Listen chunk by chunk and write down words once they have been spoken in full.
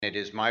It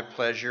is my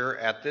pleasure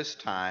at this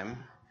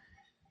time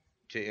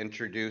to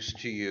introduce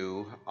to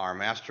you our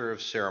Master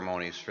of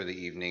Ceremonies for the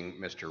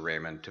evening, Mr.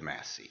 Raymond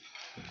Tomasi.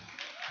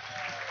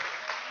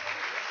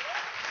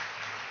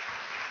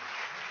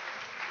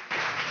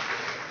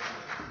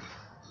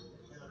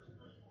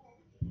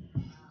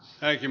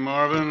 Thank you,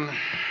 Marvin.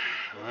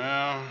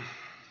 Well,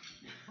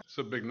 it's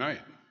a big night.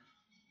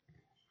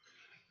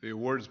 The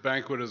awards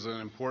banquet is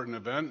an important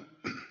event.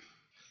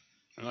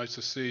 Nice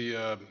to see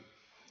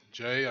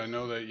Jay. I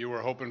know that you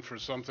were hoping for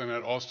something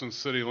at Austin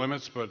City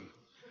Limits, but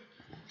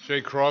Jay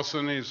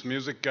Crossan, he's a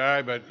music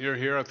guy, but you're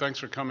here. Thanks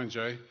for coming,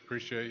 Jay.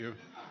 Appreciate you.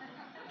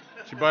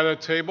 Did you buy that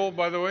table,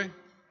 by the way?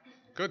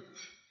 Good.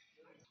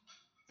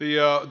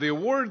 The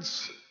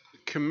awards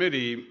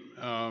committee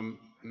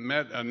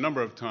met a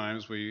number of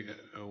times. We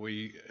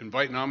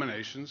invite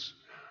nominations,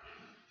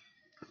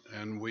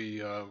 and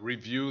we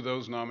review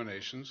those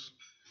nominations.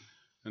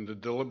 And the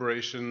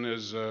deliberation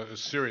is a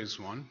serious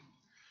one.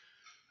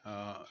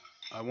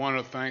 I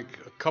want to thank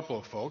a couple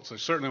of folks. I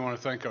certainly want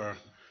to thank our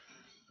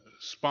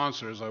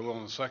sponsors. I will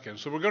in a second.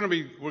 So we're going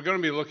to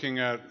be looking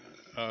at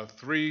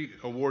 3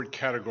 award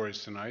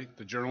categories tonight: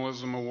 the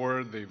Journalism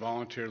Award, the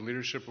Volunteer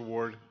Leadership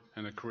Award,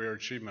 and the Career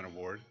Achievement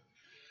Award.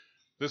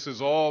 This is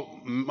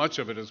all, much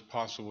of it is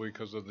possible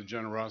because of the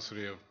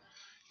generosity of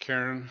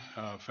Karen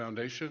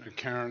Foundation,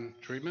 Karen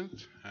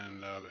Treatment,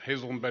 and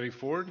Hazel and Betty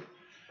Ford,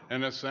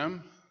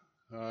 NSM,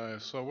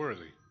 so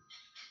worthy.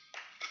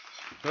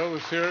 So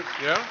let's hear it,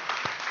 yeah?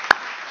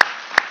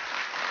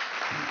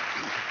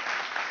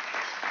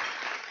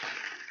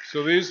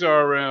 So this is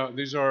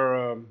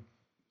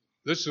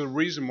the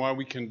reason why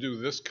we can do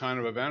this kind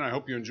of event. I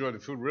hope you enjoy the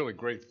food. Really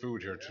great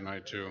food here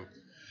tonight too.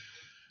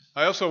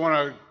 I also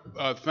want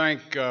to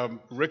thank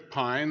Rick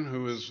Pine,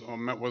 who was a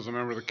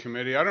member of the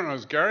committee. I don't know,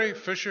 is Gary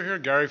Fisher here?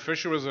 Gary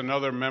Fisher was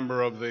another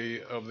member of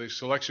the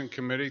selection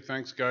committee.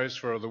 Thanks, guys,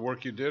 for the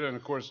work you did. And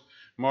of course,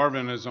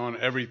 Marvin is on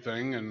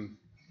everything, and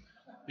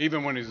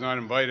even when he's not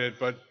invited.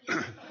 But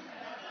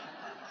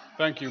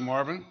thank you,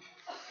 Marvin.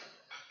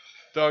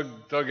 Doug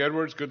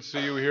Edwards, good to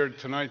see you here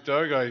tonight,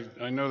 Doug.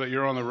 I know that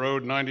you're on the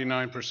road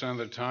 99% of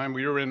the time.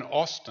 You're in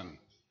Austin.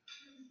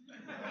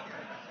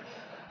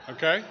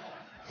 Okay?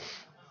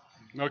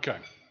 Okay.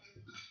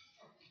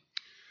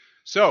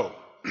 So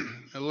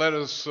let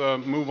us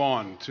move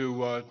on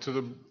to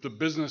the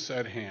business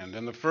at hand.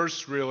 And the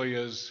first really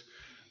is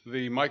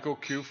the Michael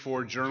Q.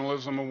 Ford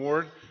Journalism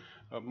Award.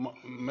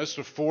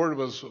 Mr. Ford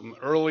was an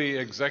early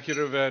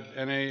executive at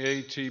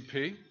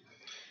NAATP.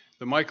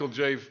 The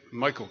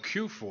Michael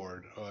Q.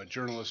 Ford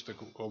Journalistic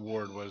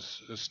Award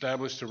was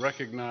established to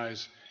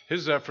recognize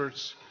his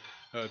efforts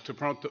to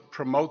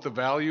promote the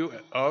value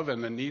of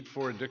and the need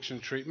for addiction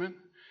treatment.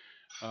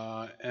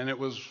 And it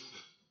was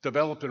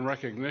developed in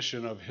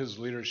recognition of his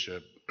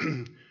leadership.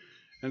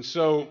 And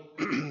so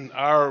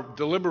our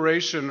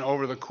deliberation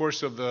over the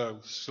course of the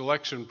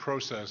selection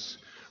process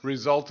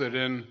resulted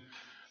in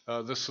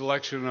the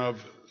selection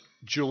of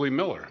Julie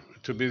Miller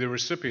to be the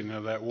recipient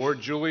of that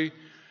award. Julie,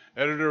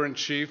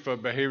 Editor-in-Chief of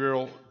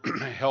Behavioral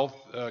Health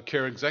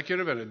Care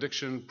Executive and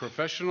Addiction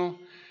Professional.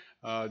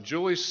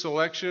 Julie's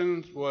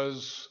selection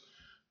was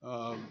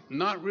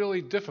not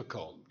really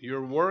difficult.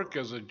 Your work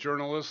as a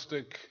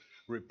journalistic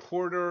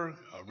reporter,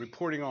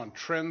 reporting on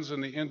trends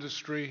in the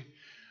industry,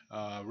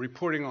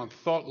 reporting on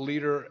thought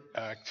leader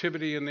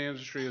activity in the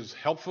industry is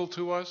helpful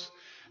to us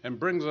and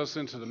brings us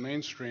into the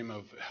mainstream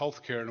of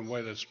healthcare in a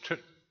way that's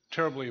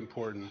terribly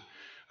important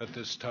at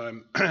this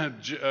time.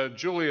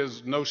 Julie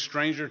is no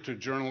stranger to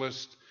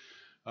journalist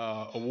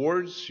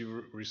awards.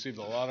 You received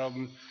a lot of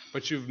them,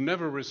 but you've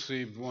never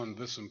received one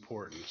this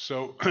important.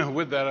 So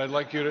with that, I'd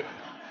like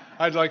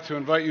to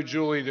invite you,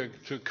 Julie,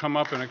 to come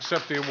up and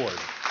accept the award.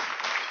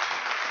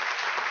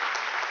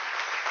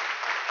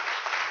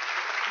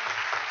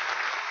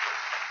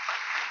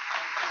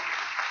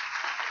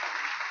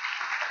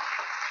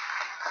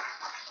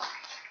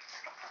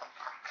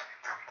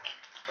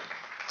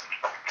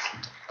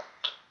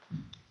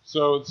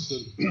 So it's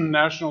the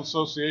National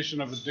Association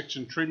of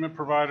Addiction Treatment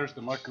Providers,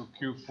 the Michael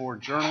Q. Ford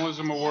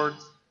Journalism Award,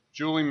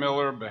 Julie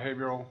Miller,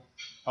 Behavioral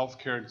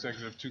Healthcare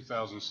Executive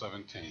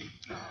 2017.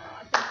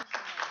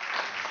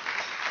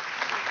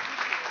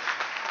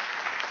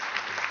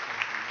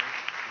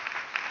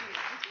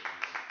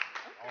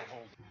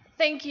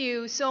 Thank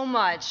you so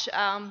much.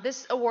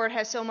 This award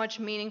has so much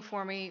meaning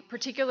for me,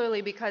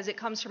 particularly because it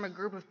comes from a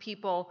group of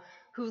people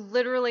who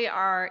literally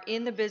are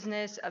in the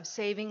business of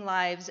saving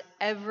lives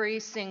every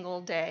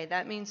single day.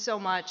 That means so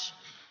much.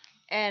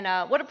 And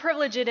what a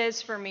privilege it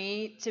is for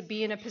me to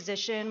be in a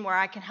position where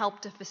I can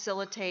help to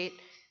facilitate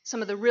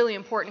some of the really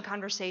important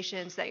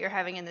conversations that you're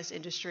having in this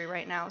industry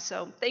right now.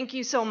 So thank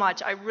you so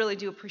much. I really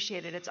do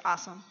appreciate it. It's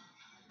awesome.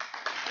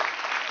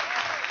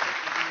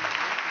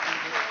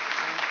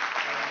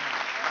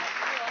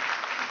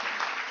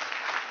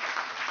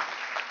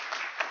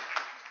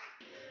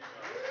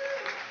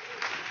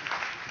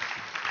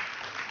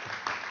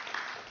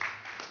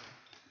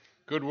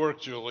 Good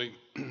work, Julie.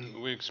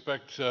 We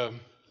expect a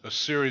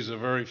series of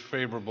very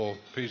favorable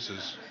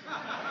pieces.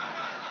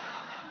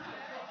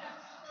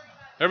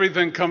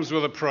 Everything comes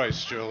with a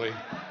price, Julie.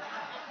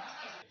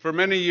 For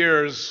many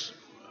years,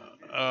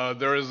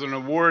 there is an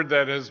award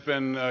that has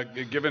been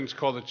given. It's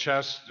called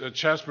the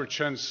Jasper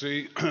Chen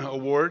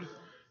Award.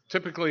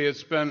 Typically,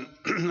 it's been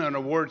an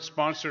award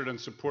sponsored and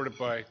supported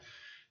by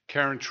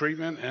Karen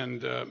Treatment.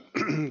 And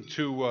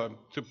to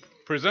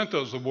present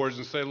those awards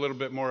and say a little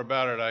bit more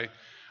about it,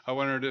 I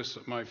want to introduce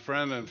my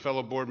friend and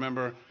fellow board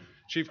member,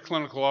 Chief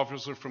Clinical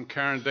Officer from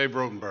Karen, Dave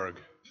Rotenberg.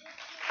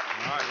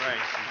 All right, Ray.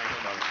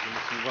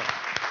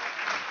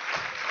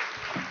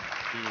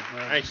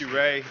 Thank you,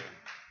 Ray.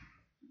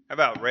 How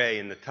about Ray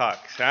in the tux,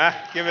 huh?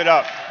 Give it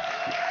up.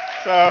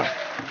 So,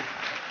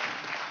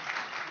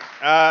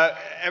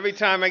 every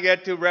time I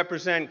get to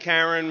represent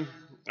Karen,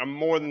 I'm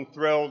more than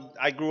thrilled.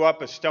 I grew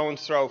up a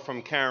stone's throw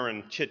from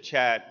Karen,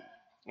 chit-chat,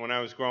 when I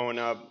was growing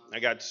up. I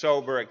got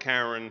sober at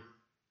Karen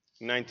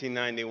in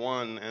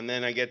 1991, and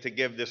then I get to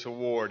give this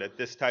award at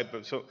this type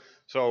of...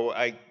 So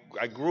I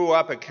grew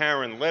up at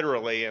Karen,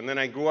 literally, and then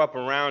I grew up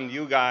around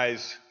you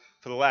guys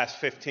for the last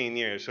 15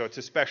 years. So it's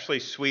especially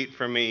sweet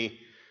for me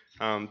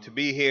to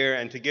be here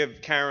and to give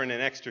Karen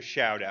an extra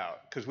shout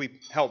out, because we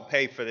help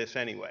pay for this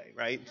anyway,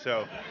 right?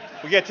 So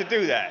we get to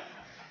do that.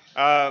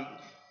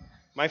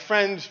 My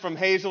friends from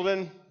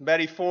Hazelden,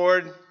 Betty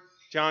Ford,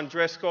 John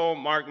Driscoll,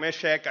 Mark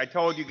Mishek, I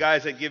told you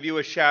guys I'd give you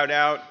a shout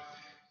out.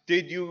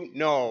 Did you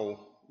know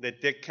that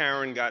Dick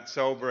Karen got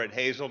sober at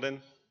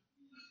Hazelden?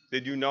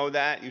 Did you know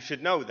that? You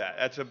should know that.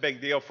 That's a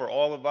big deal for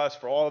all of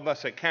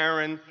us at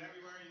Karen.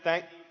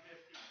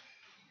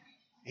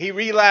 He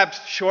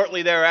relapsed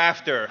shortly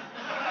thereafter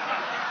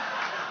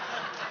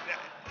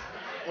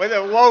with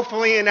a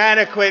woefully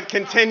inadequate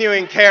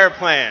continuing care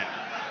plan.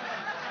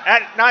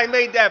 I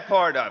made that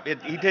part up.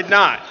 He did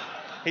not.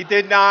 He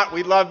did not.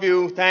 We love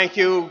you. Thank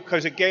you,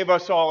 because it gave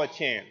us all a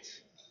chance.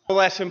 No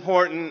less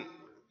important,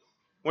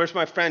 where's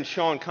my friend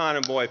Sean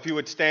Connerboy? If you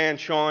would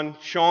stand, Sean.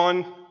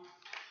 Sean,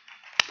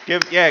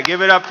 give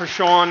it up for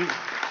Sean.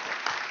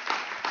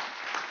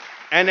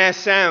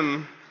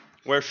 NSM,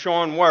 where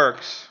Sean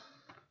works,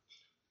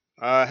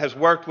 has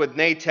worked with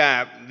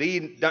NAATP,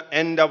 the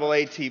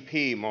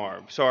NAATP,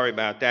 Marv, sorry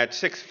about that,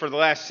 for the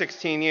last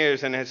 16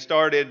 years, and has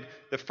started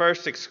the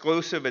first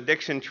exclusive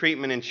addiction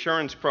treatment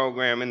insurance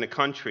program in the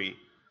country.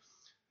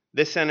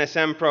 This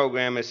NSM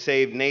program has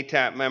saved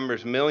NAATP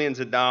members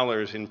millions of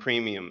dollars in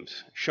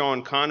premiums.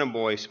 Sean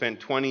Connerboy spent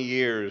 20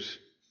 years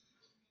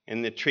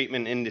in the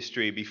treatment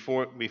industry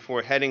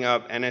before heading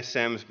up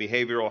NSM's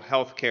behavioral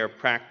health care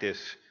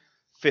practice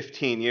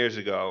 15 years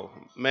ago.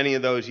 Many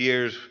of those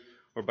years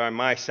were by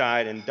my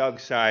side and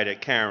Doug's side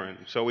at Karen.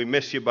 So we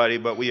miss you, buddy,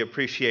 but we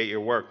appreciate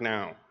your work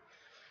now.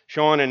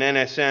 Sean and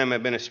NSM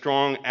have been a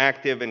strong,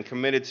 active, and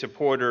committed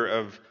supporter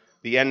of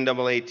the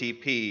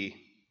NAATP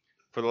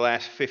for the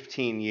last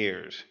 15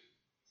 years.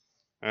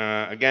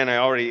 Again,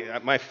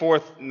 my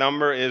fourth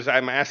number is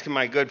I'm asking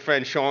my good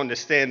friend Sean to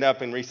stand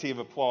up and receive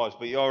applause,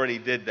 but you already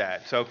did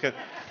that. So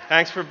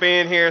thanks for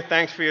being here.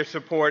 Thanks for your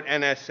support,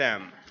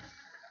 NSM.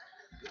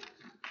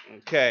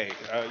 Okay,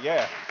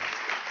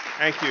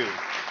 thank you.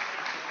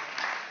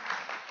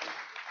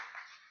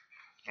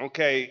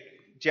 Okay,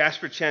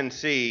 Jasper Chen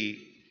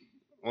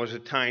was a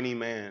tiny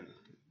man,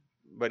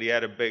 but he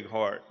had a big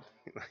heart.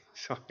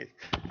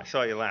 I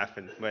saw you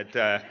laughing, but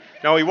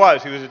no, he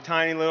was a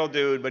tiny little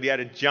dude, but he had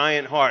a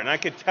giant heart. And I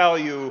could tell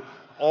you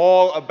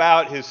all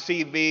about his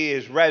CV,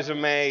 his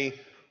resume,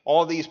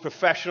 all these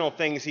professional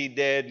things he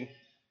did.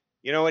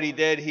 You know what he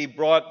did? He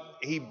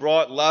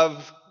brought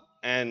love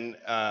and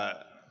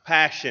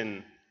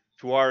passion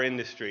to our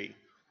industry.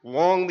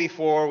 Long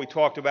before we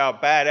talked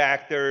about bad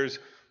actors,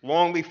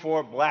 long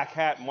before black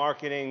hat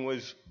marketing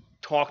was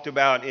talked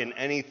about in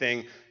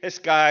anything, this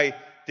guy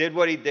did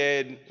what he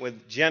did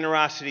with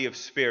generosity of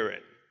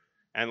spirit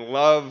and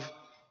love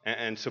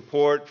and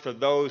support for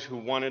those who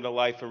wanted a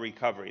life of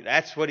recovery.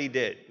 That's what he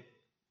did.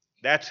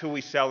 That's who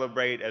we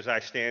celebrate as I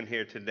stand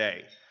here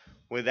today.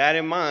 With that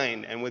in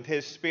mind and with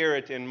his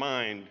spirit in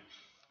mind,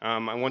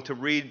 I want to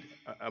read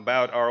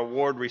about our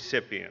award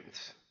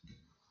recipients.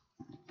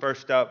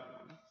 First up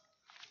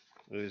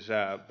is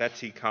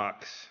Betsy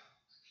Cox.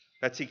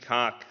 Betsy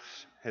Cox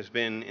has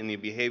been in the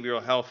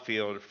behavioral health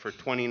field for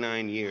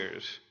 29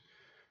 years.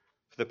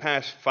 For the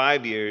past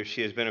 5 years,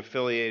 she has been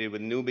affiliated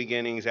with New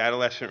Beginnings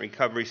Adolescent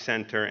Recovery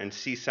Center and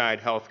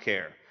Seaside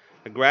Healthcare.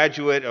 A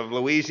graduate of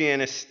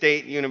Louisiana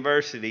State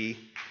University,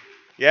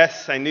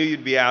 yes, I knew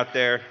you'd be out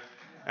there.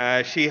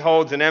 She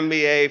holds an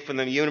MBA from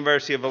the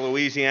University of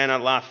Louisiana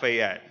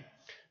Lafayette.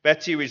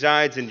 Betsy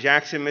resides in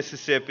Jackson,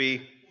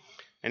 Mississippi,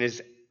 and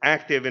is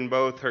active in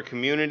both her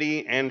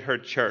community and her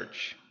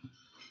church.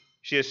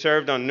 She has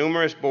served on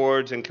numerous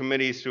boards and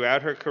committees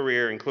throughout her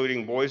career,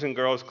 including Boys and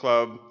Girls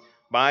Club,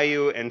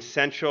 Bayou and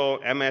Central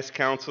MS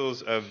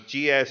Councils of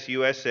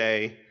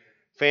GSUSA,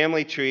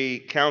 Family Tree,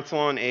 Council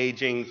on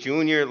Aging,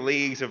 Junior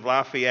Leagues of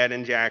Lafayette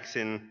and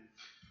Jackson,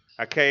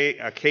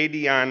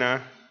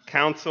 Acadiana,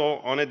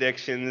 Council on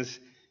Addictions,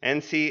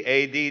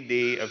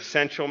 NCADD of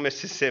Central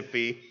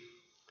Mississippi,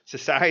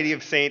 Society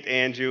of St.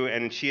 Andrew,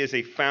 and she is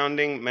a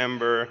founding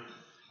member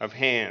of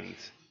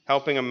HANDS,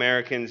 helping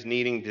Americans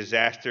needing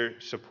disaster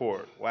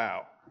support.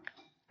 Wow,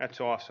 that's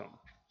awesome.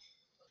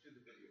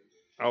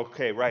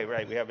 Okay,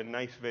 right. We have a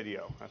nice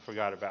video. I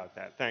forgot about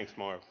that. Thanks,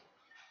 Marv.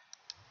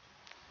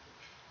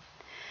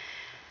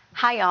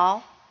 Hi,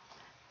 y'all.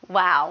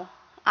 Wow,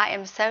 I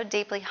am so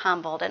deeply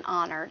humbled and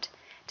honored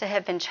to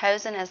have been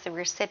chosen as the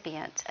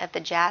recipient of the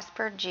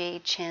Jasper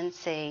G. Chen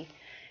C.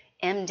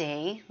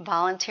 MD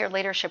Volunteer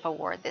Leadership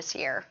Award this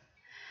year.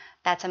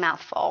 That's a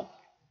mouthful.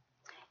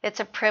 It's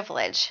a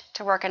privilege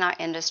to work in our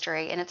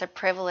industry, and it's a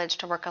privilege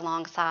to work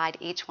alongside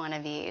each one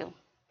of you.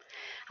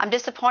 I'm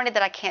disappointed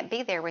that I can't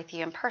be there with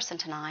you in person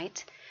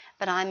tonight,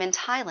 but I'm in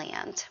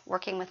Thailand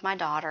working with my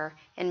daughter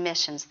in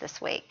missions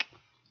this week.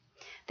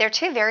 There are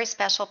two very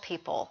special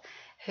people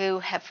who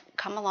have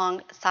come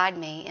alongside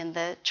me in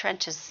the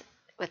trenches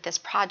with this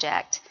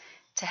project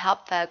to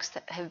help folks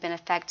that have been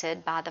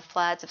affected by the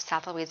floods of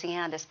South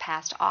Louisiana this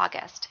past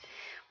August.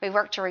 We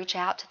work to reach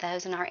out to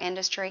those in our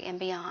industry and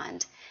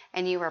beyond,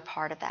 and you are a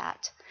part of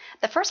that.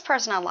 The first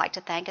person I'd like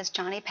to thank is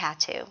Johnny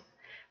Patu.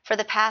 For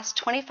the past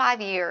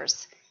 25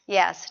 years,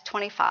 yes,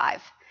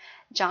 25,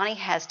 Johnny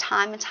has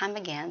time and time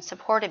again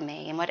supported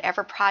me in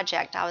whatever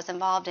project I was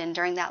involved in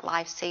during that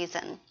life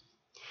season.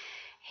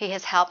 He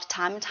has helped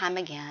time and time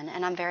again,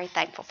 and I'm very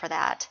thankful for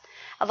that.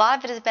 A lot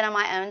of it has been on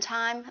my own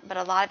time, but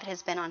a lot of it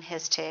has been on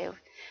his too.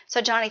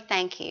 So Johnny,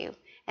 thank you,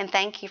 and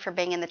thank you for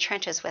being in the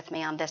trenches with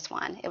me on this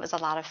one. It was a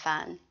lot of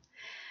fun.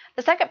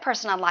 The second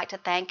person I'd like to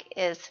thank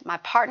is my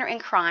partner in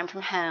crime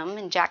from home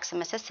in Jackson,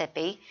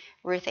 Mississippi,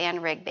 Ruth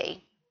Ann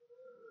Rigby.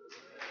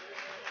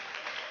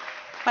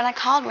 When I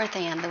called Ruth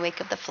Ann the week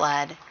of the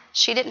flood,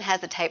 she didn't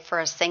hesitate for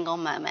a single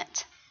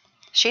moment.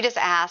 She just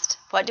asked,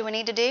 what do we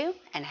need to do,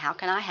 and how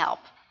can I help?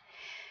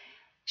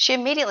 She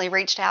immediately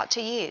reached out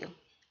to you,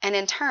 and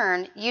in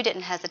turn, you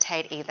didn't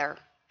hesitate either.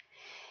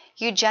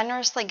 You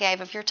generously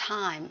gave of your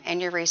time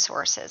and your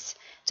resources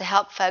to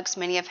help folks,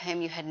 many of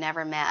whom you had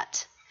never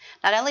met.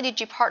 Not only did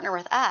you partner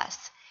with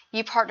us,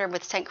 you partnered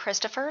with St.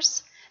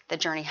 Christopher's, the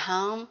Journey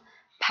Home,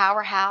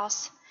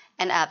 Powerhouse,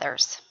 and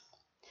others.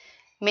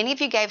 Many of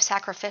you gave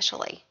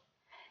sacrificially.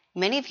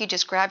 Many of you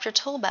just grabbed your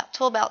tool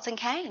belts and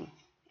came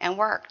and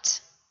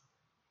worked.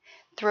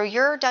 Through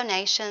your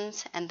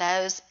donations and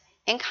those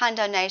in-kind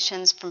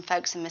donations from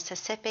folks in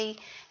Mississippi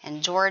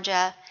and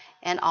Georgia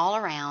and all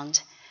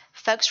around,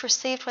 folks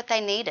received what they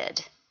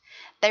needed.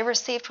 They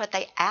received what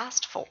they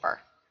asked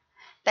for.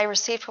 They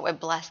received what would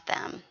bless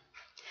them.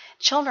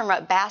 Children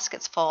wrote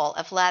baskets full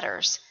of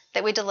letters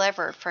that we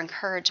delivered for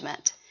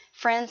encouragement.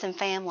 Friends and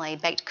family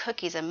baked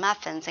cookies and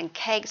muffins and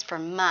cakes for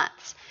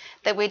months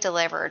that we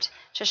delivered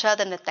to show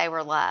them that they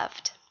were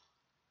loved.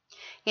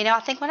 You know, I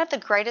think one of the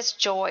greatest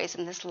joys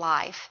in this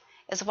life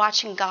is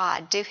watching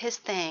God do his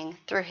thing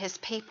through his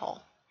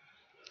people.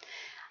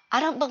 I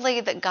don't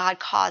believe that God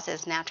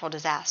causes natural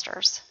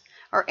disasters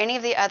or any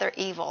of the other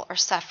evil or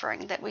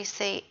suffering that we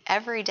see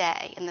every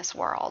day in this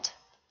world.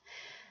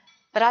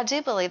 But I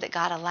do believe that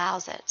God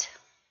allows it.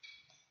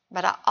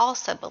 But I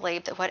also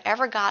believe that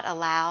whatever God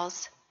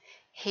allows,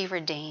 he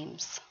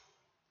redeems.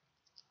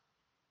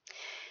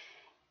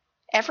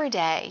 Every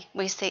day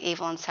we see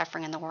evil and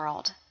suffering in the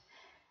world.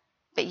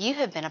 But you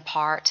have been a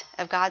part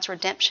of God's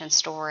redemption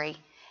story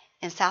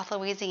in South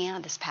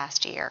Louisiana this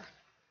past year.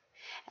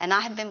 And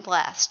I have been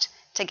blessed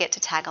to get to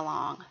tag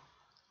along.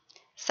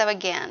 So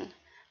again,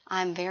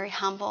 I'm very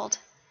humbled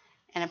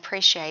and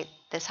appreciate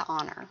this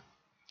honor.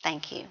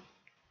 Thank you.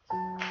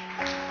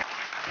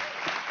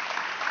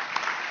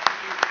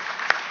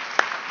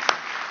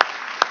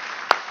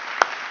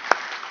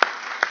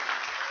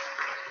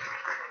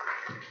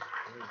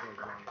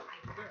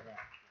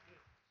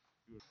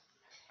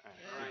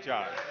 Good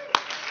job.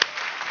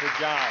 Good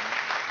job.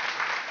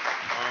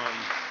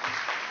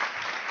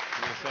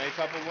 You want to say a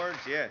couple words?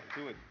 Yeah,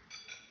 do it.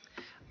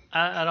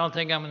 I don't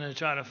think I'm going to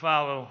try to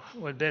follow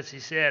what Betsy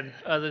said,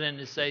 other than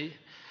to say,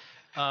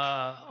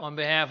 on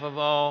behalf of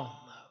all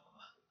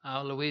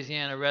our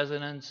Louisiana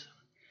residents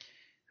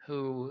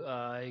who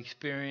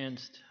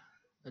experienced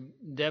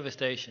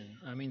devastation.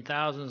 I mean,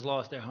 thousands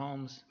lost their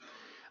homes.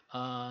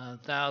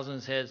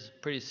 Thousands had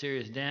pretty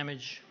serious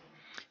damage.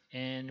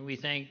 And we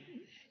thank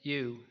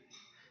you,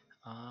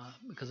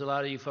 because a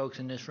lot of you folks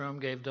in this room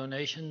gave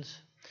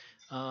donations,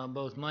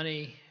 both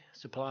money,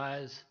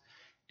 supplies,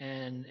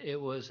 and it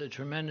was a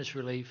tremendous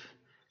relief,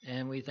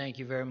 and we thank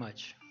you very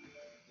much.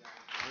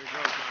 There you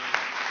go, Johnny.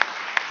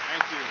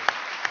 Thank you.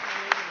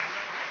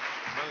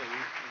 Brother, you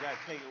got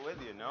to take it with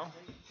you, no?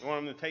 You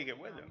want him to take it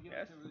with him,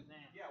 yes?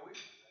 Yeah,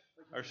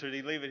 or should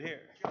he leave it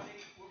here? Johnny,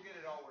 we'll get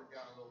it all worked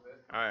out a little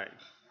bit. All right.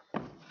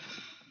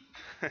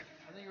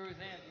 I think Ruth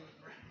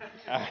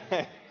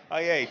Ann. Oh,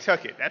 yeah, he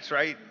took it. That's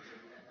right.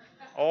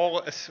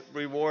 All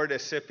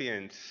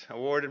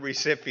awarded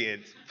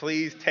recipients,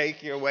 please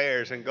take your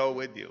wares and go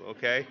with you,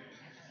 okay?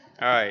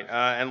 All right.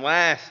 And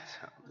last,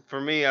 for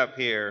me up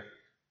here,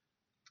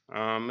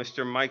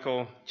 Mr.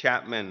 Michael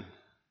Chapman,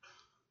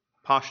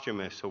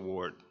 posthumous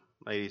award,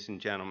 ladies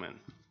and gentlemen.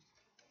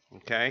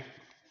 Okay?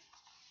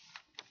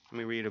 Let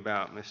me read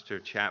about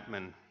Mr.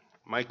 Chapman.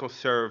 Michael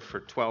served for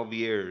 12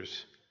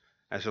 years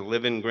as a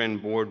Live and Grin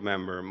board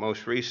member,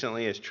 most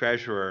recently as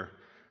treasurer,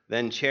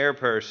 then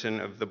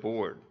chairperson of the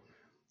board.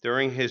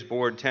 During his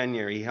board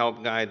tenure, he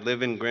helped guide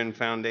Live and Grin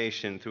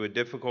Foundation through a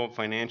difficult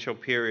financial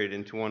period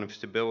into one of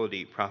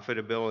stability,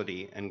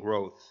 profitability, and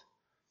growth.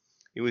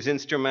 He was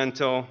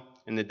instrumental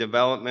in the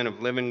development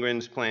of Live and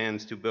Grin's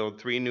plans to build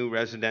 3 new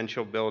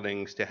residential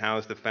buildings to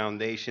house the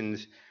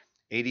foundation's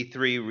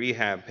 83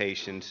 rehab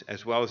patients,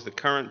 as well as the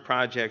current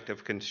project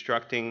of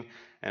constructing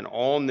an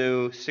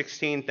all-new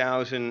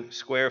 16,000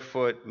 square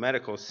foot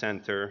medical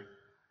center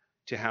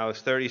to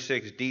house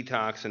 36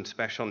 detox and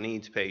special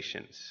needs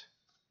patients.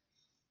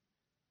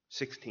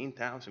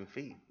 16,000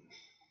 feet.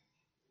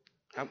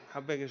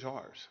 How big is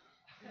ours?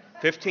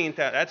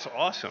 15,000. That's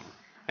awesome.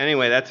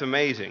 Anyway, that's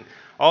amazing.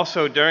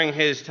 Also, during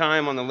his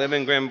time on the Live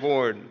and Grin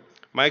board,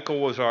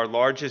 Michael was our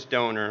largest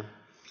donor,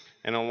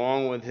 and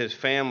along with his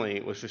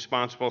family, was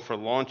responsible for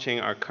launching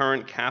our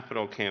current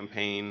capital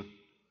campaign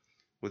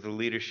with a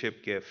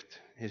leadership gift.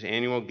 His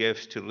annual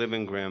gifts to Live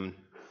and Grin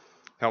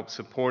help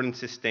support and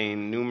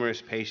sustain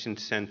numerous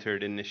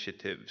patient-centered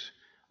initiatives.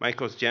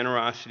 Michael's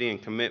generosity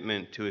and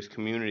commitment to his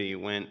community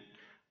went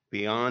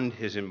beyond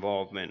his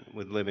involvement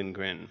with Live and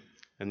Grin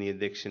and the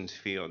addictions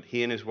field.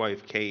 He and his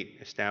wife, Kate,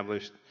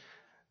 established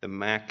the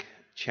Mac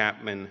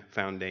Chapman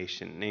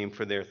Foundation, named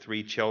for their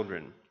 3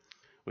 children,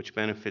 which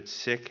benefits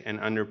sick and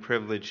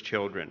underprivileged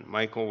children.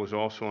 Michael was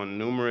also on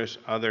numerous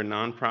other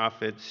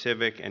nonprofit,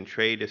 civic, and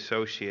trade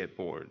associate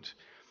boards.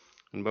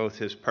 In both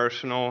his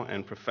personal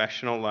and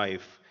professional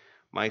life,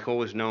 Michael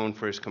was known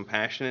for his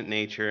compassionate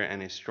nature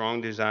and his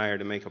strong desire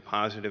to make a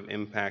positive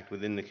impact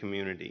within the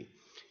community.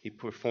 He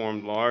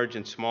performed large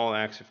and small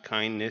acts of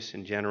kindness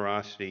and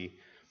generosity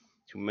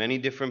to many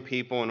different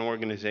people and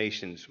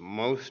organizations,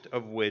 most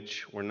of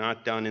which were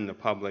not done in the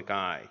public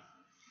eye.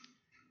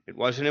 It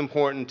wasn't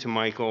important to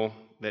Michael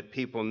that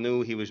people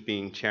knew he was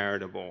being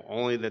charitable,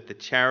 only that the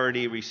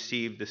charity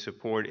received the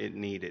support it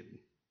needed.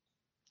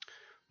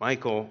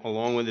 Michael,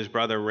 along with his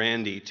brother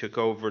Randy, took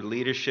over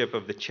leadership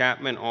of the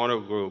Chapman Auto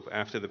Group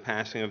after the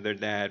passing of their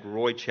dad,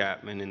 Roy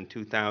Chapman, in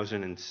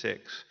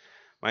 2006.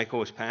 Michael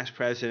was past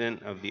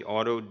president of the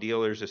Auto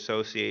Dealers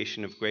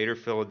Association of Greater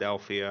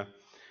Philadelphia,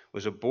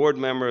 was a board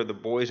member of the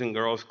Boys and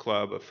Girls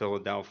Club of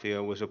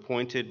Philadelphia, was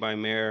appointed by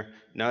Mayor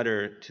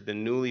Nutter to the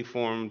newly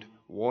formed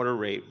Water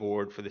Rate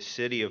Board for the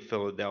City of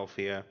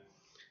Philadelphia,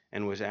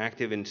 and was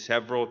active in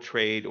several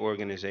trade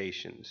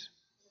organizations.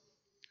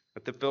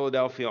 At the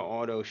Philadelphia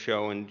Auto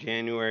Show in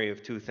January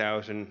of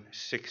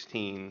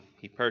 2016,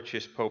 he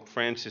purchased Pope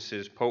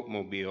Francis's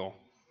Popemobile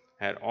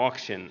at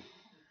auction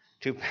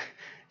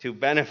to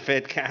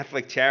benefit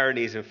Catholic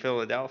charities of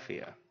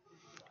Philadelphia.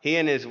 He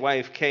and his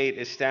wife, Kate,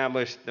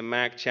 established the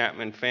Mac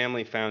Chapman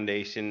Family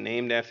Foundation,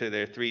 named after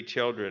their 3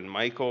 children,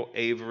 Michael,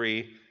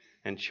 Avery,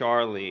 and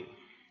Charlie,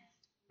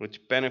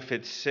 which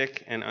benefits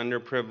sick and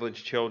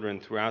underprivileged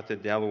children throughout the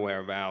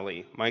Delaware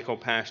Valley. Michael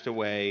passed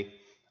away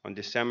on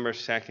December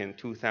 2nd,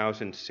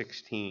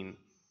 2016,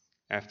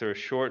 after a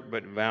short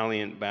but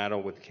valiant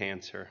battle with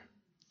cancer.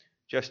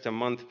 Just a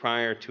month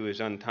prior to his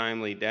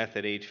untimely death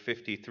at age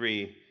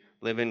 53,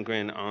 Live and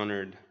Grin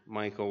honored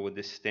Michael with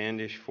the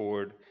Standish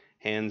Ford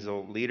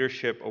Hansel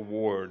Leadership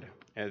Award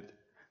at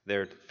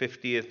their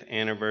 50th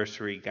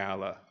anniversary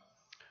gala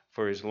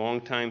for his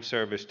longtime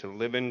service to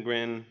Live and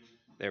Grin,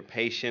 their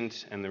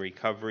patients, and the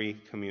recovery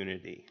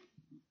community.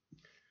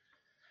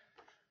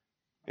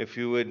 If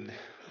you would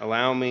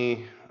allow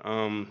me,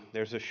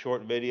 there's a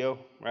short video,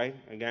 right?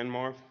 Again,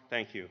 Marv?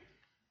 Thank you.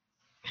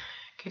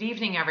 Good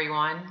evening,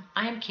 everyone.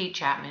 I am Kate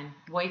Chapman,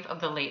 wife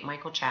of the late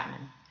Michael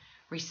Chapman,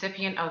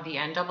 recipient of the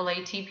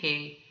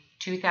NAATP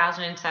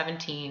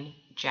 2017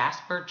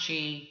 Jasper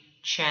G.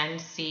 Chen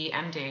C.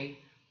 MD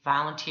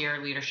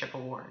Volunteer Leadership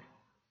Award.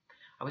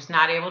 I was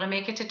not able to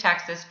make it to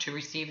Texas to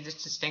receive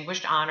this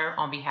distinguished honor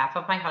on behalf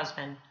of my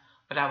husband,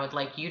 but I would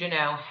like you to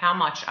know how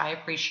much I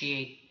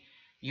appreciate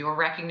your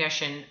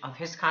recognition of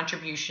his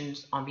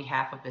contributions on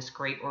behalf of this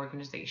great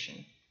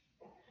organization.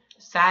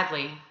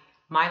 Sadly,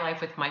 my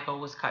life with Michael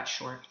was cut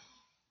short.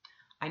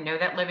 I know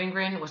that Live and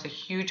Grin was a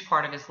huge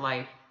part of his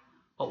life,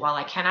 but while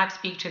I cannot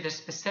speak to the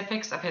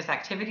specifics of his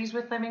activities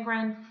with Live and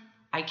Grin,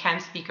 I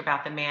can speak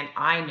about the man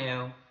I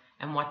knew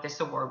and what this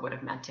award would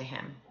have meant to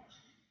him.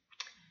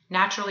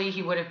 Naturally,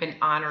 he would have been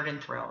honored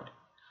and thrilled,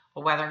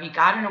 but whether he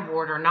got an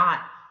award or not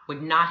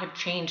would not have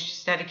changed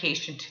his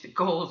dedication to the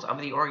goals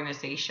of the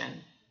organization.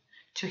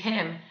 To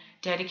him,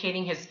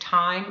 dedicating his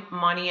time,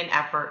 money, and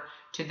effort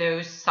to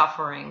those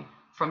suffering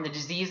from the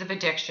disease of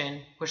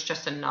addiction was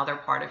just another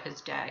part of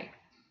his day.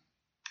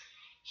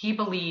 He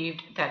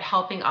believed that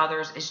helping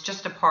others is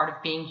just a part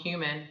of being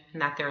human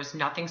and that there is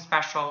nothing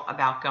special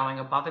about going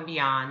above and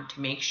beyond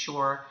to make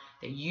sure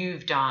that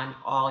you've done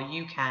all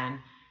you can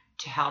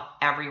to help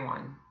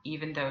everyone,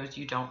 even those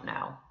you don't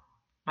know.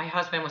 My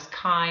husband was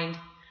kind,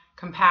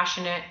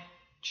 compassionate,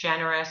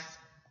 generous,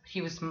 but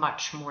he was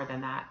much more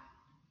than that.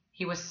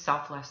 He was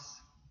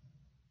selfless.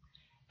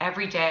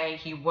 Every day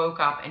he woke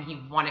up and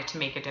he wanted to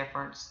make a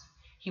difference.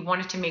 He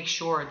wanted to make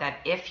sure that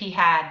if he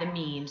had the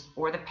means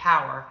or the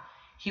power,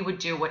 he would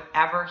do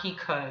whatever he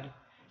could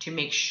to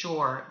make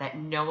sure that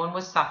no one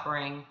was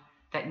suffering,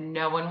 that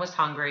no one was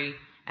hungry,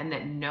 and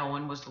that no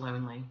one was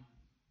lonely.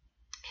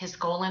 His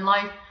goal in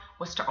life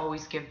was to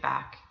always give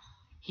back.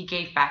 He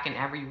gave back in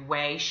every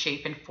way,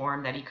 shape, and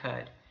form that he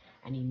could,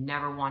 and he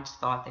never once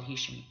thought that he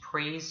should be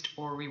praised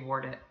or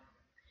rewarded.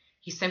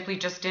 He simply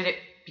just did it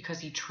because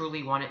he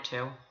truly wanted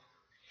to.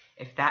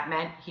 If that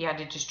meant he had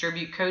to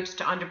distribute coats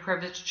to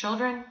underprivileged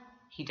children,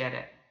 he did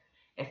it.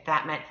 If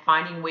that meant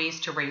finding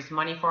ways to raise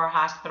money for a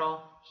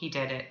hospital, he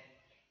did it.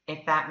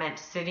 If that meant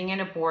sitting in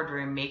a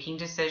boardroom making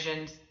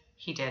decisions,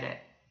 he did it.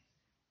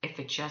 If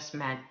it just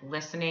meant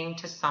listening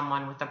to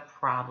someone with a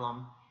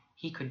problem,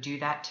 he could do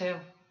that too.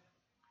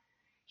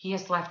 He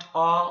has left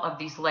all of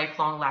these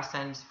lifelong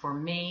lessons for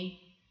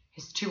me,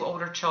 his 2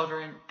 older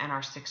children, and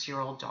our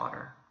 6-year-old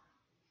daughter.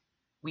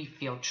 We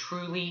feel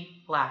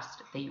truly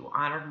blessed that you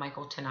honored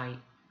Michael tonight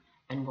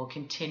and will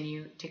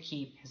continue to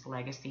keep his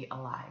legacy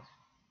alive.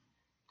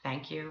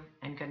 Thank you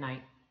and good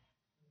night.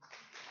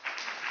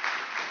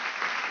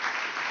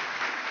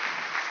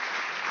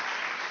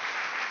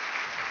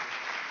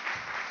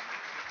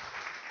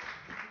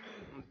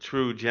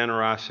 True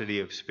generosity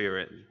of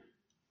spirit.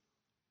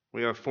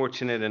 We are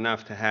fortunate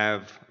enough to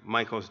have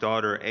Michael's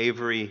daughter,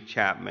 Avery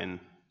Chapman,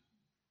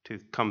 to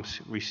come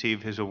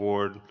receive his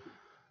award,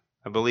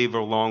 I believe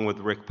along with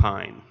Rick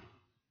Pine.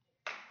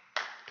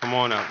 Come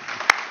on up.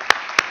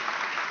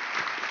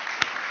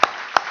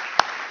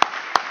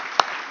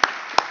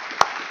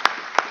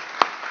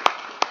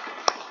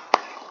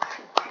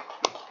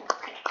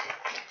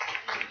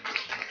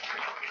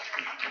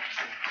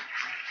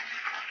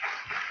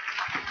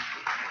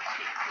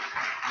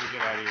 Let me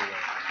get out of your way.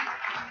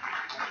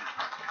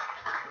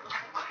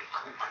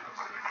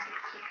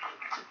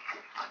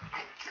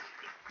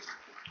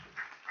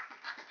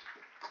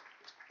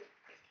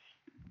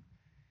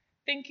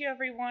 Thank you,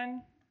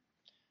 everyone.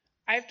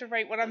 I have to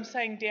write what I'm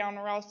saying down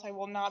or else I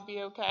will not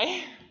be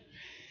okay.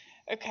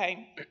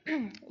 Okay.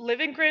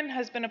 Livingren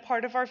has been a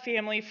part of our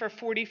family for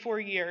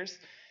 44 years,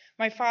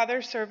 my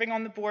father serving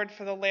on the board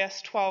for the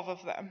last 12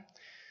 of them.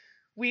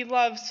 We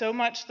love so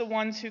much the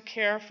ones who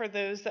care for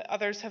those that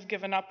others have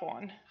given up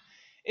on.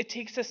 It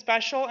takes a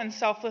special and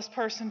selfless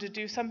person to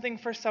do something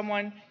for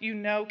someone you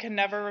know can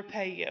never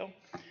repay you.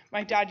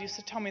 My dad used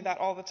to tell me that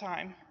all the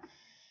time.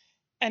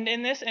 And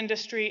in this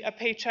industry, a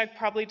paycheck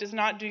probably does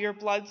not do your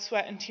blood,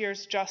 sweat, and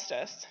tears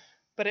justice,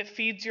 but it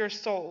feeds your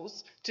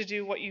souls to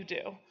do what you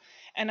do.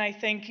 And I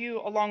thank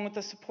you, along with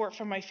the support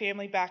from my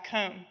family back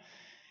home.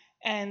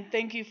 And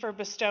thank you for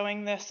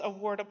bestowing this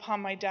award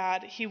upon my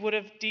dad. He would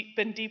have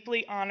been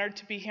deeply honored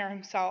to be here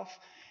himself,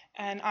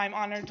 and I'm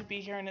honored to be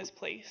here in his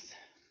place.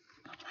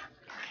 Good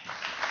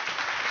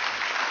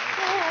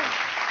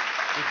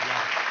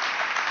job.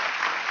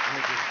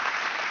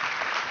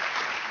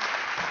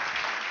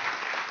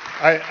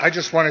 I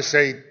just want to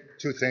say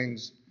 2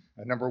 things.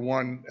 Number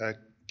one,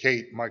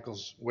 Kate,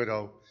 Michael's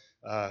widow,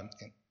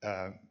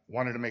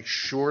 wanted to make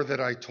sure that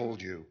I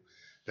told you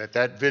that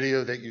that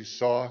video that you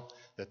saw,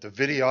 that the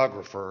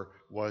videographer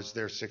was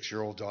their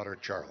 6-year-old daughter,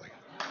 Charlie.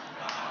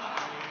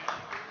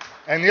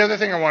 And the other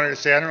thing I wanted to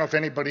say, I don't know if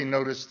anybody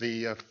noticed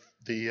the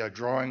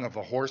drawing of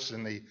a horse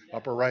in the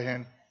upper right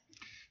hand.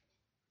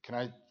 Can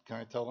I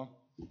tell them?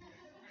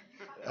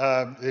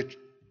 The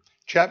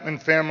Chapman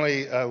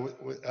family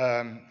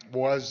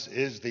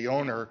is the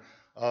owner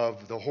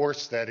of the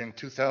horse that in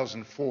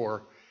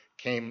 2004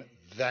 came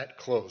that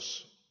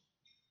close,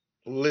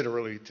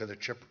 literally to the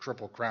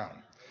Triple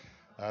Crown.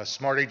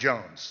 Smarty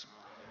Jones,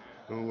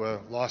 who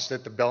lost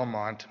at the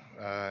Belmont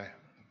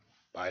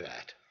by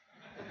that.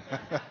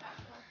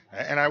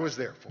 And I was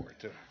there for it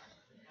too.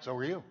 So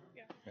were you?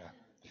 Yeah.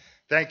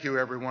 Thank you,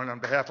 everyone, on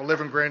behalf of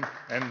Livingren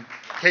and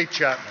Kate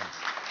Chapman.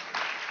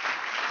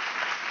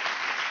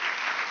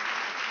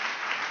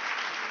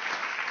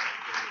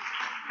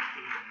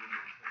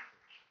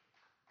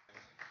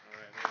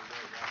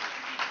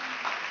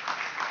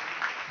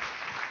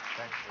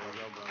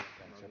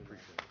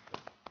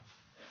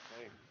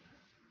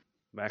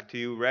 Back to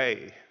you,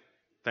 Ray.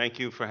 Thank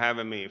you for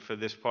having me for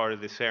this part of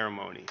the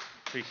ceremony.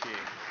 Appreciate it.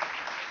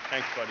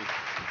 Thanks, buddy.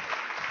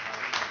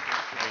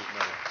 Thanks,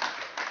 buddy.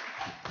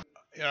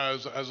 Yeah,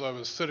 as I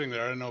was sitting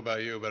there, I don't know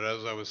about you, but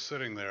as I was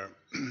sitting there,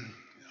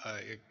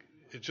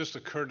 it just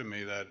occurred to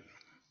me that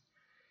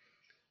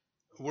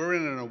we're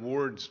in an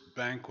awards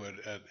banquet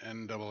at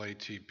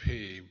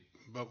NAATP,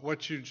 but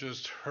what you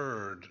just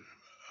heard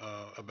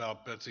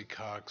about Betsy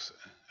Cox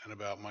and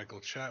about Michael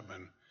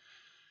Chapman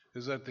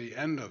is at the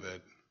end of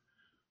it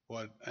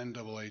what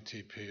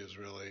NAATP is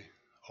really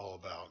all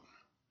about.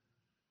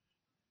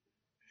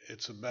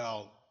 It's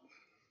about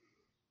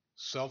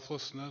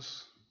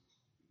selflessness.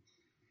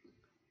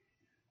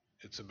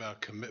 It's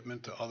about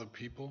commitment to other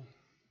people.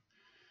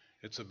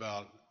 It's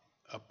about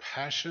a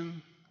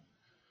passion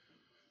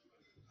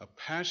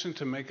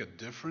to make a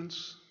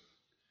difference.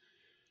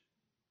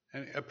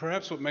 And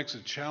perhaps what makes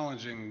it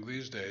challenging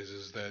these days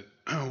is that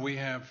we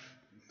have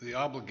the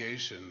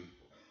obligation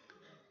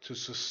to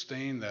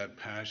sustain that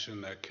passion,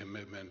 that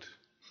commitment,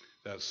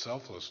 that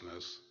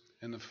selflessness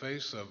in the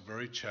face of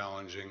very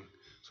challenging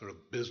sort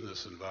of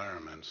business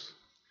environments.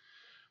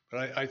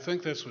 But I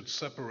think that's what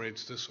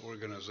separates this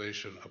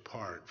organization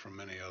apart from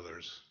many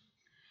others.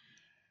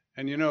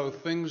 And you know,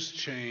 things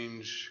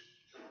change,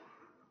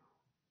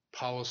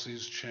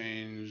 policies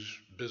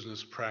change,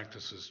 business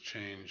practices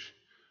change.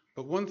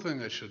 But one thing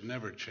that should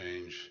never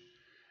change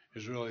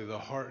is really the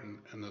heart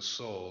and the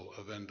soul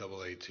of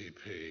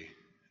NAATP.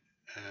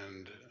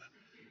 And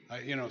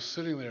you know,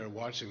 sitting there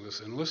watching this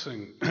and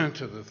listening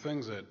to the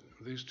things that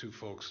these two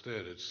folks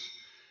did,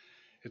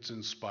 it's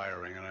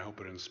inspiring, and I hope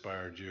it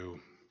inspired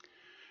you.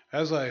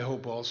 As I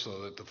hope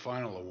also that the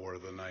final award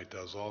of the night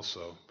does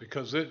also,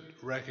 because it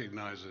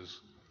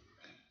recognizes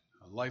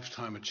a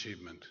lifetime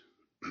achievement.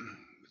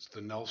 It's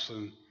the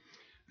Nelson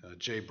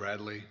J.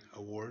 Bradley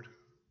Award.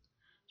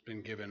 It's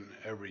been given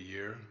every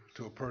year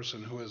to a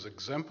person who has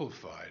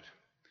exemplified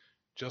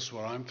just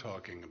what I'm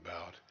talking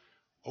about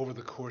over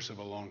the course of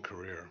a long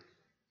career.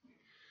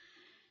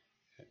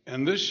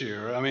 And this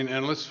year, I mean,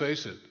 and let's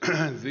face it,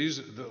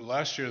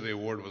 last year the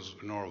award was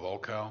Nora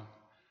Volkow.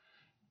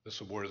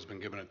 This award has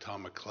been given to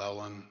Tom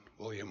McClellan,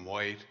 William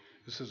White.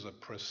 This is a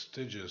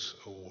prestigious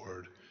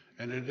award,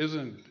 and it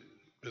isn't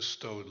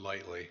bestowed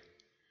lightly.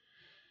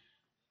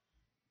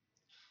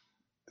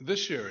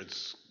 This year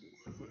it's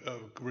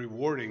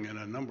rewarding in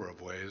a number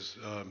of ways.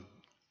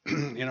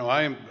 You know,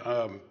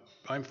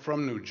 I'm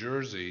from New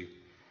Jersey,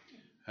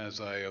 as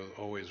I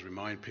always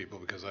remind people,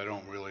 because I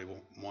don't really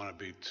want to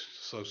be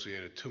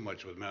associated too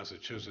much with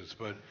Massachusetts.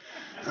 But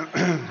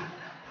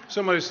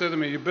somebody said to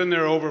me, "You've been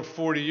there over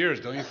 40 years.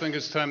 Don't you think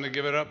it's time to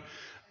give it up?"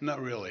 Not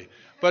really.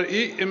 But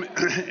in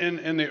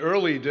the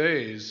early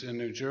days in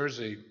New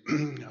Jersey,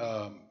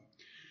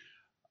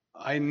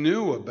 I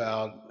knew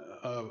about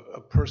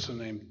a person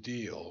named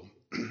Deal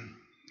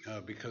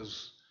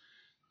because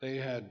they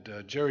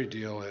had Jerry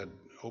Deal had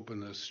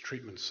opened this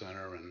treatment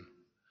center, and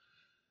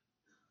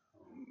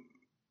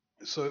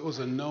so it was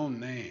a known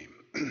name.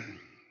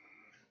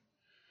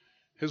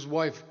 His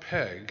wife,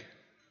 Peg,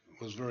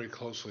 was very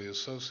closely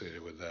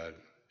associated with that,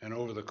 and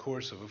over the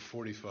course of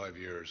 45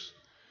 years,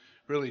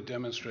 really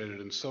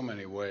demonstrated in so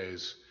many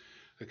ways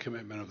the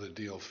commitment of the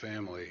Deal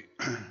family,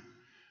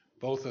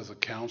 both as a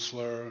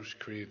counselor. She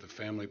created the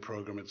family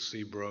program at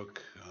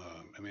Seabrook.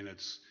 I mean,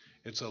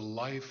 it's a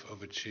life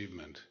of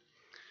achievement.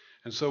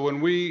 And so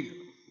when we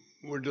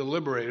were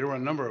deliberating, there were a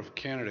number of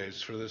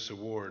candidates for this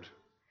award.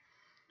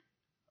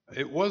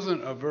 It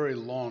wasn't a very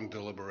long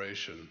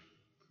deliberation.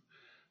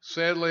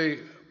 Sadly,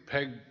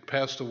 Peg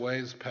passed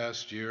away this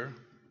past year,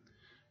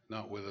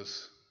 not with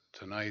us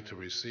tonight to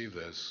receive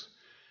this.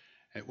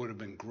 It would have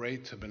been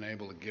great to have been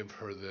able to give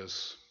her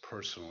this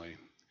personally.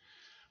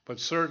 But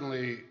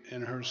certainly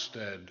in her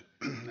stead,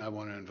 I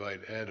want to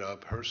invite Ed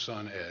up, her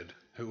son Ed,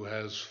 who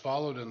has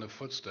followed in the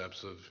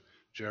footsteps of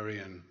Jerry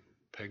and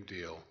Peg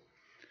Deal,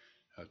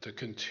 to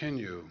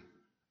continue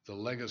the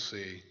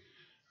legacy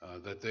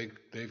that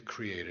they've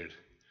created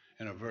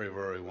in a very,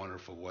 very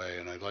wonderful way.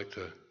 And I'd like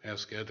to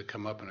ask Ed to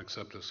come up and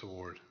accept this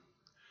award,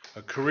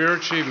 a Career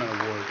Achievement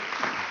Award.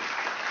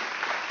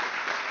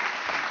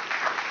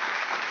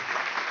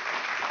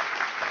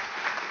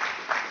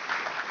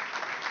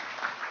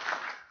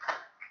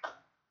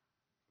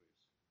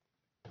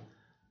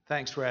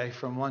 Thanks, Ray.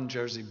 From one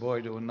Jersey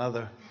boy to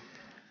another.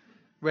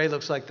 Ray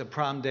looks like the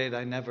prom date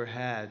I never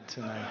had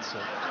tonight. So.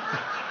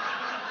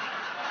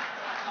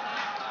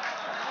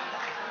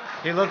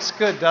 He looks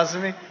good,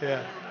 doesn't he?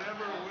 Yeah.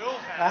 Never will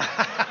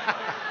have.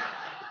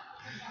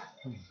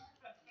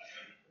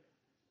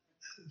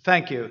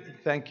 Thank you.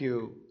 Thank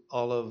you,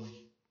 all of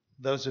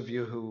those of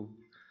you who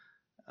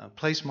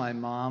placed my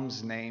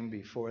mom's name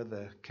before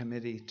the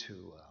committee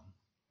to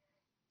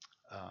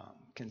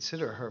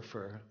consider her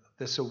for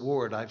this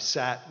award. I've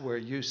sat where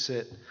you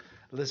sit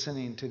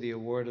listening to the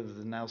award of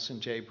the Nelson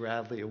J.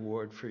 Bradley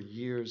Award for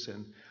years,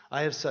 and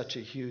I have such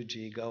a huge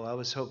ego. I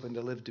was hoping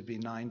to live to be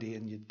 90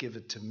 and you'd give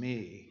it to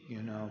me,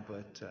 you know,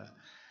 but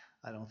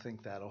I don't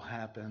think that'll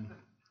happen.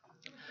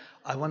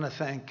 I want to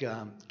thank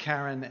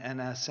Karen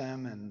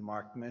NSM and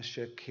Mark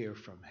Mishik here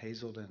from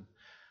Hazelden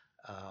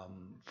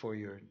for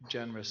your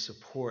generous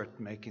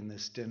support making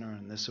this dinner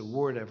and this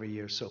award every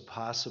year so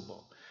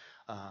possible.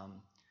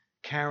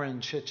 Karen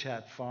Chit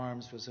Chat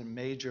Farms was a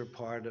major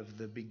part of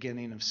the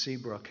beginning of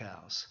Seabrook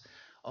House,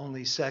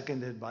 only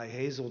seconded by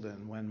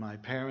Hazelden when my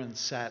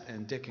parents sat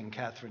in Dick and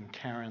Catherine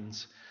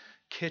Karen's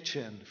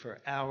kitchen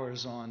for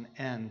hours on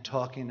end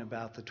talking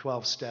about the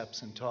 12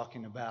 steps and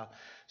talking about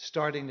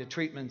starting a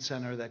treatment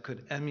center that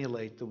could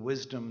emulate the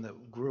wisdom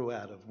that grew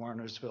out of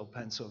Wernersville,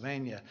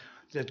 Pennsylvania,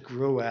 that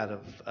grew out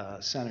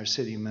of Center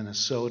City,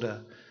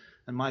 Minnesota.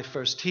 And my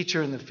first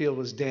teacher in the field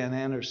was Dan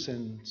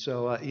Anderson.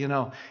 So, you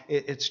know,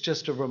 it's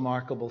just a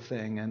remarkable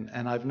thing.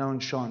 And I've known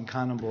Sean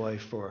Conboy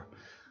for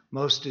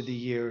most of the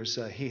years.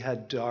 He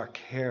had dark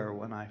hair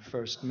when I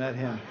first met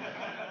him.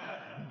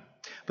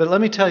 But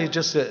let me tell you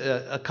just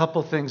a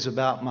couple things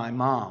about my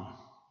mom.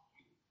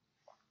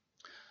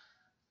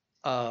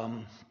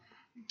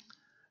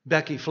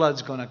 Becky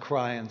Flood's going to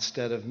cry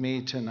instead of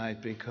me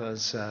tonight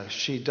because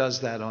she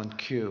does that on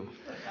cue.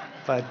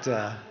 But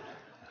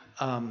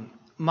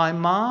My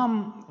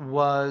mom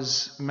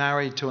was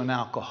married to an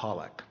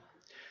alcoholic.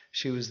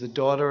 She was the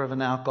daughter of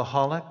an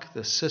alcoholic,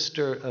 the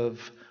sister of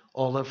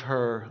all of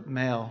her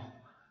male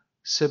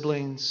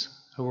siblings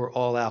who were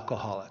all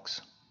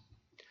alcoholics.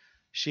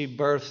 She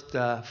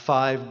birthed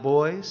 5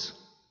 boys.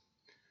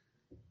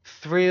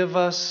 3 of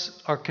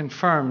us are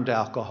confirmed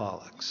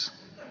alcoholics.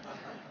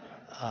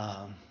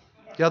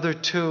 The other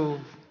 2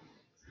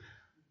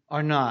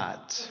 are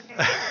not.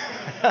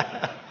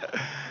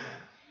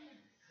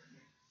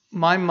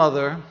 My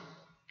mother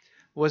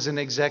was an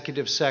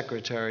executive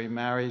secretary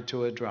married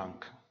to a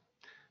drunk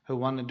who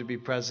wanted to be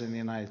president of the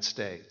United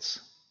States.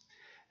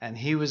 And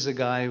he was the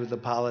guy, the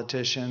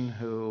politician,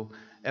 who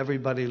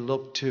everybody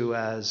looked to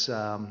as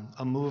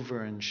a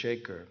mover and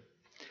shaker.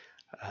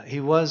 He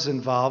was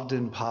involved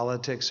in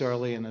politics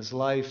early in his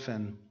life,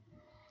 and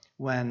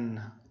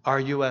when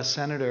our U.S.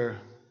 Senator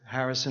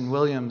Harrison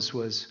Williams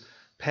was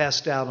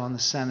passed out on the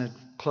Senate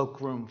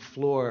cloakroom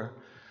floor,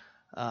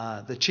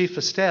 the chief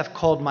of staff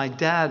called my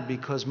dad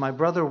because my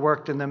brother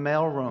worked in the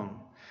mailroom,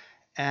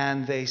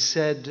 and they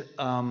said,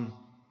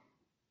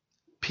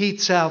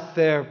 Pete's out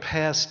there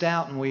passed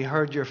out, and we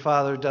heard your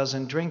father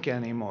doesn't drink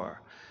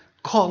anymore.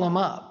 Call him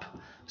up.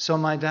 So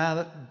my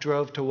dad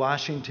drove to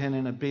Washington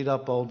in a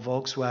beat-up old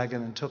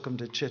Volkswagen and took him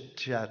to Chit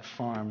Chat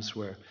Farms,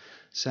 where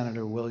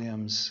Senator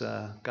Williams,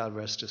 God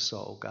rest his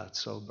soul, got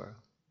sober.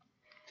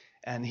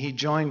 And he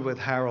joined with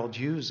Harold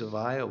Hughes of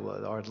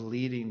Iowa, our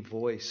leading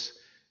voice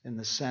in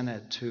the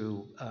Senate,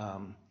 to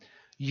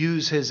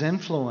use his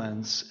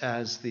influence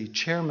as the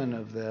chairman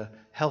of the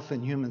Health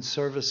and Human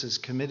Services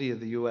Committee of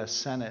the U.S.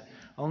 Senate,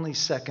 only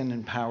second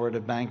in power to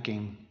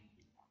banking,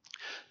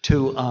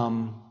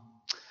 to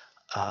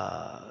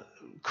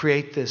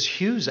create this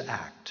Hughes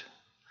Act,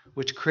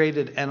 which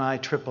created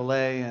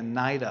NAATP and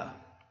NIDA.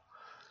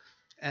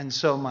 And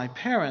so my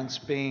parents,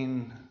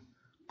 being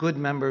good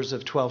members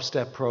of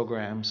 12-step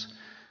programs,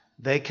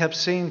 they kept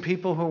seeing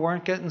people who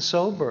weren't getting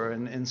sober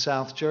in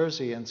South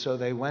Jersey. And so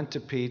they went to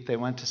Pete, they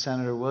went to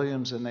Senator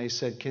Williams, and they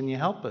said, can you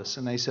help us?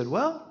 And they said,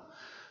 well,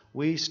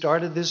 we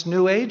started this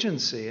new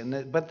agency,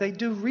 but they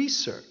do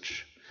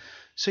research.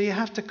 So you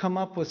have to come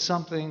up with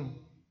something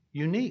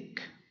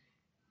unique,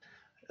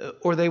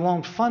 or they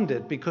won't fund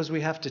it because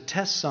we have to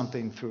test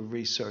something through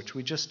research.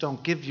 We just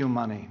don't give you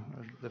money,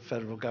 the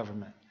federal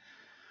government.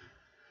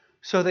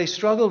 So they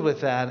struggled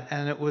with that,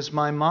 and it was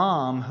my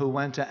mom who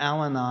went to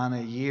Al-Anon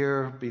a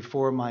year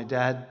before my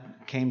dad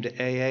came to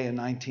AA in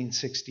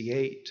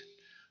 1968,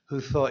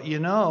 who thought, you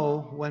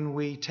know, when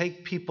we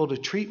take people to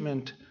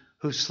treatment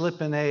who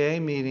slip in AA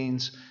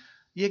meetings,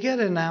 you get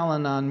an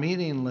Al-Anon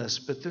meeting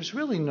list, but there's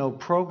really no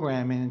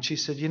programming. And she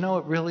said, you know,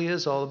 it really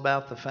is all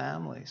about the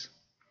families.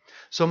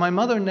 So my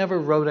mother never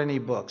wrote any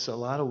books. A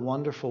lot of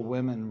wonderful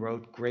women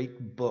wrote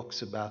great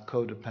books about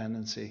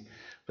codependency.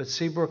 But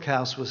Seabrook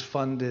House was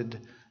funded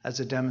as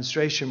a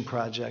demonstration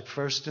project,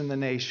 first in the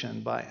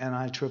nation by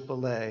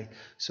NAATP,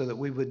 so that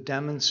we would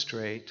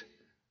demonstrate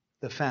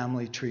the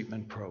family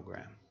treatment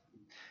program.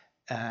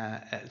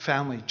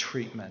 Family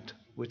treatment,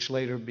 which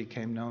later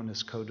became known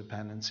as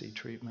codependency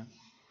treatment.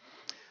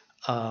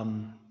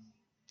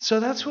 So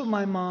that's what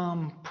my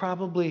mom,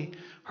 probably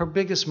her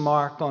biggest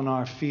mark on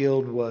our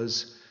field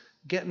was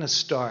getting a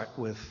start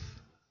with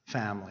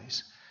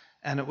families.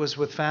 And it was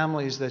with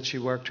families that she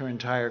worked her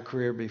entire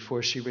career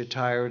before she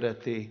retired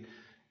at the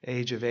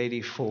age of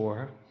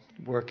 84,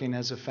 working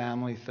as a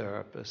family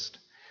therapist.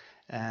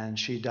 And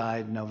she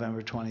died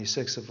November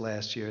 26th of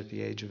last year at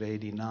the age of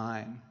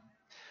 89.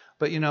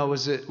 But you know,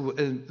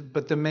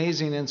 but the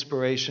amazing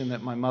inspiration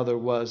that my mother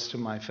was to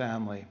my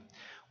family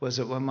was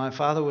that when my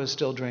father was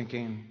still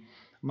drinking,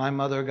 my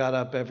mother got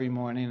up every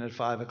morning at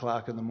 5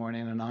 o'clock in the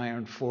morning and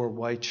ironed 4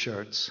 white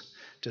shirts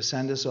to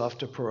send us off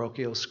to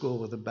parochial school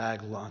with a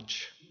bag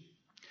lunch,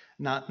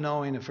 not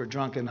knowing if her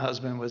drunken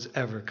husband was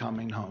ever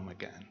coming home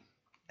again.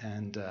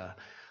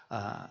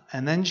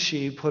 And then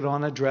she put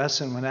on a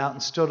dress and went out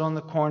and stood on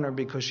the corner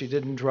because she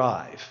didn't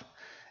drive,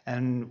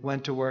 and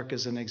went to work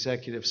as an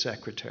executive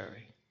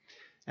secretary.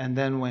 And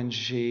then when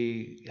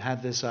she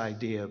had this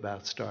idea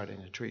about starting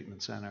a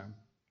treatment center,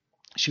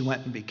 she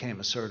went and became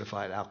a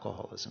certified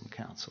alcoholism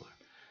counselor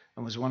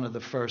and was one of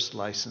the first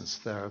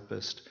licensed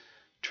therapists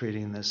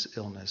treating this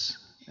illness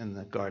in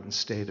the Garden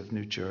State of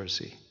New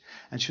Jersey.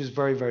 And she was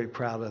very, very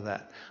proud of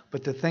that.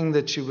 But the thing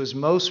that she was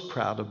most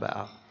proud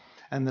about,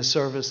 and the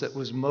service that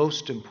was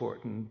most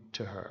important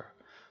to her,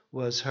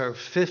 was her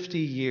 50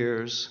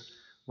 years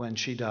when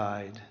she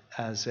died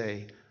as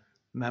a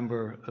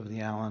member of the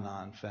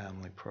Al-Anon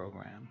family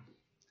program.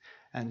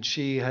 And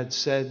she had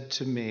said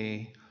to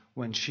me,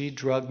 when she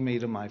drugged me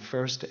to my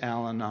first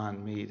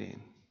Al-Anon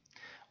meeting,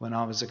 when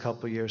I was a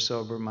couple years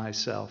sober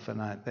myself,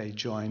 and they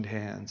joined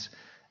hands.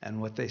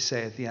 And what they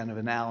say at the end of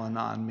an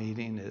Al-Anon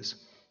meeting is,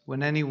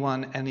 when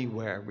anyone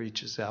anywhere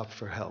reaches out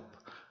for help,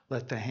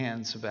 let the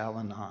hands of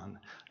Al-Anon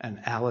and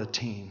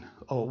Alateen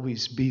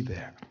always be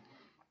there.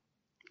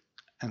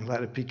 And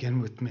let it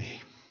begin with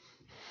me.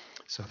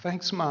 So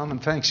thanks, Mom,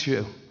 and thanks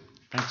you.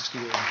 Thanks to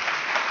you.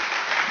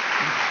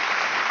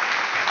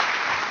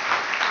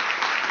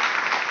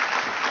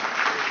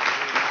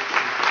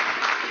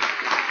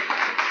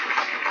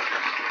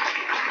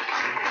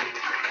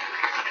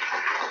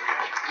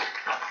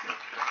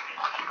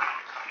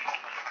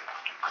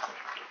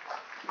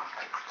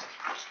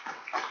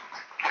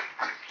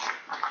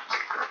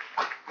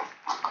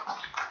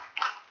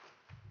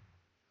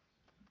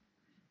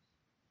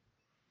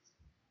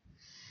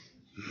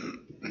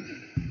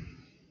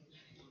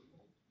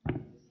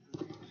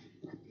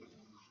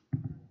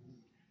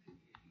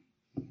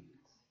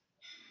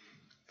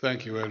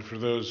 Thank you, Ed, for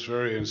those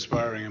very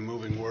inspiring and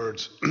moving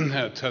words.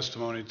 A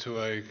testimony to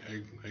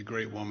a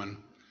great woman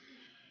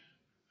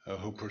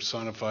who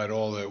personified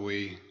all that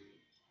we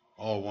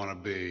all want to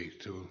be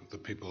to the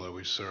people that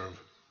we serve.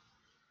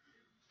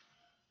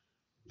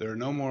 There are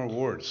no more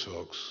awards,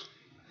 folks.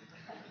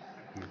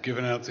 We've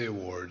given out the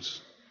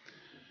awards.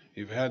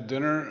 You've had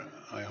dinner.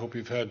 I hope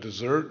you've had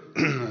dessert.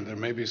 There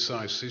may be some.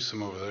 I see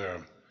some over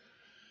there.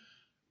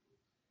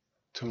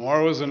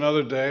 Tomorrow is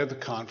another day at the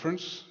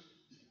conference.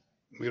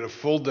 We get a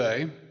full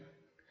day.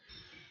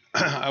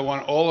 I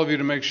want all of you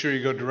to make sure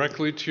you go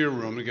directly to your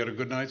room to get a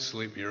good night's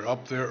sleep. You're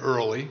up there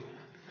early.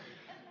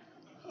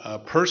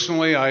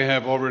 Personally, I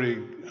have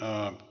already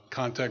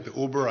contacted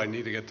Uber. I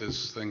need to get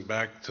this thing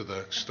back to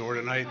the store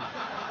tonight.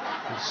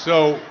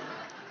 So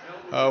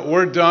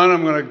we're done.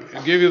 I'm going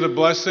to give you the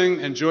blessing.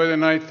 Enjoy the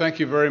night. Thank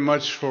you very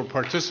much for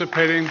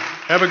participating.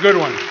 Have a good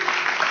one.